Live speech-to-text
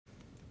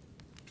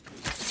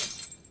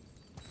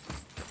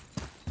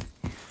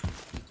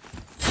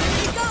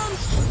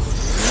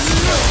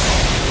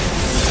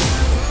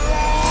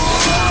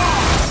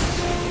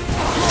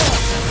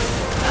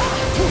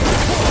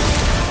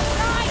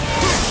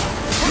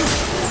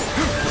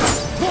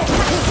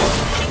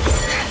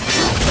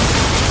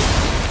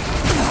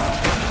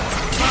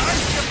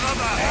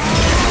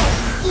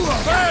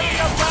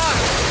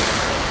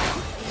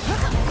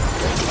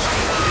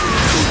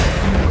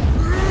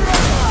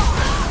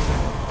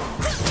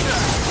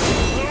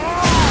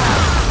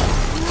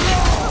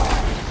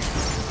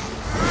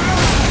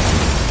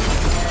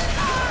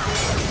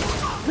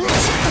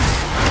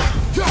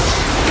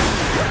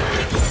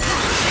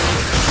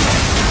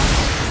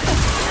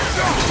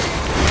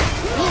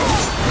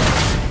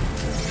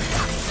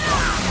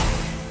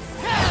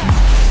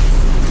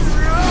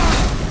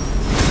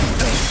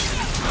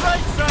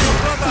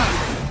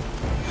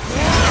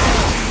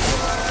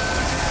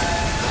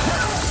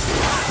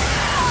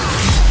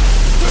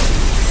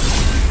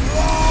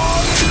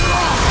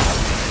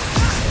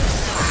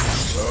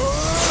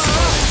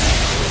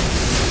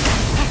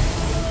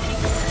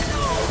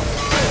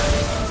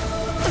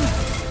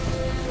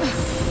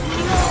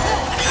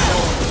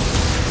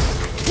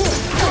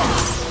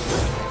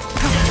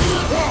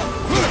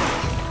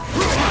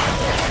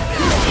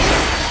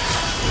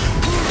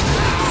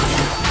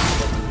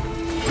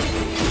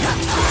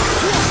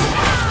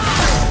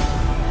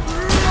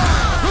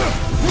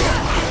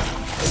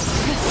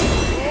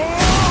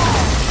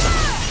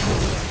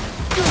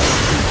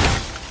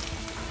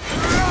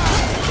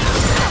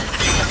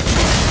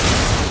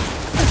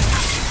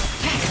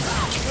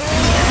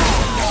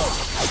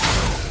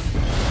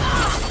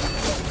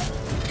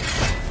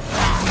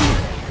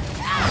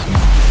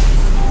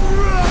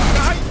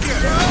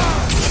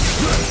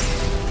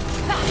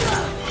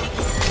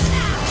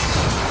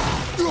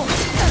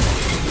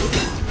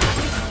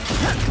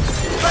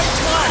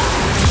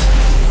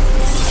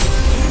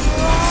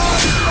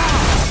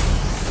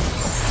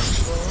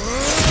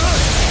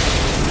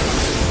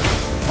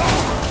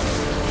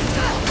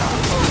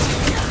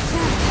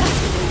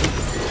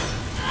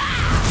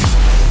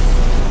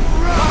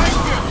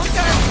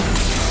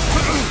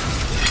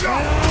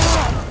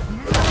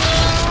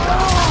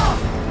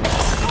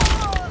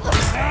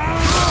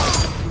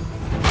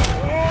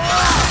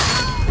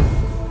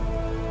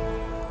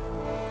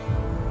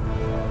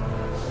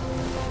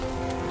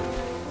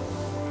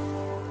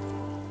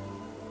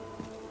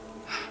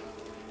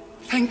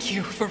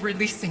for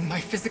releasing my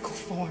physical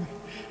form.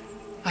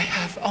 I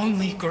have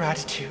only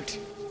gratitude.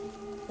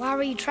 Why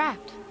were you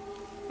trapped?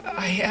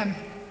 I am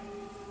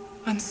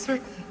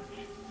uncertain.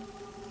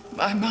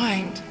 My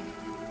mind,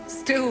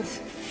 still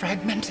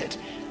fragmented.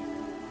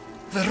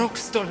 The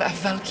Rokstol of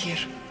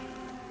Valkyr.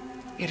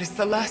 It is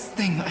the last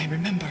thing I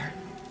remember.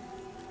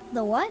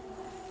 The what?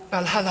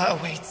 Valhalla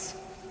awaits.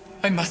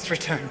 I must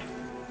return.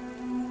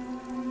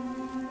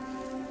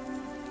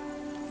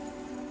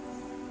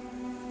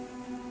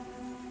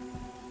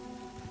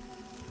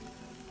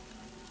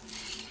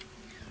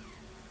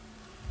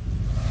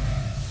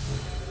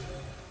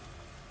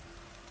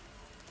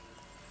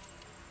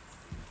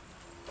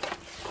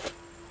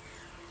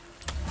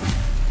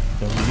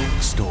 The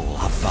Rokstol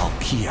of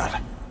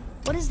Valkyr.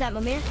 What is that,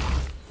 Mimir?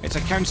 It's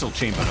a council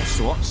chamber of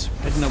sorts,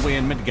 hidden away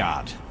in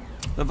Midgard.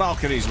 The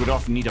Valkyries would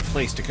often need a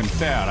place to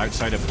confer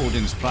outside of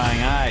Odin's prying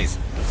eyes.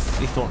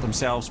 They thought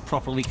themselves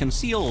properly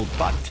concealed,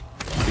 but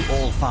the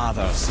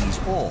All-Father sees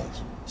all,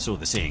 so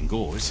the saying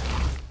goes.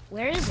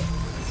 Where is it?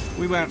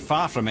 We weren't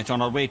far from it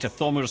on our way to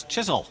Thormur's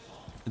Chisel.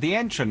 The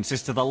entrance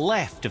is to the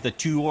left of the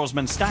two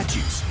oarsmen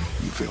statues.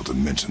 You failed to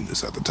mention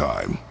this at the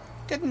time.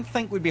 Didn't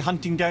think we'd be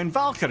hunting down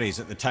Valkyries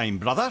at the time,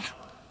 brother.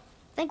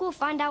 Think we'll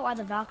find out why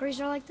the Valkyries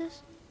are like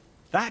this?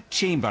 That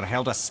chamber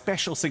held a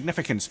special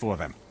significance for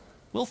them.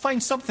 We'll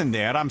find something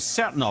there, I'm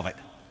certain of it.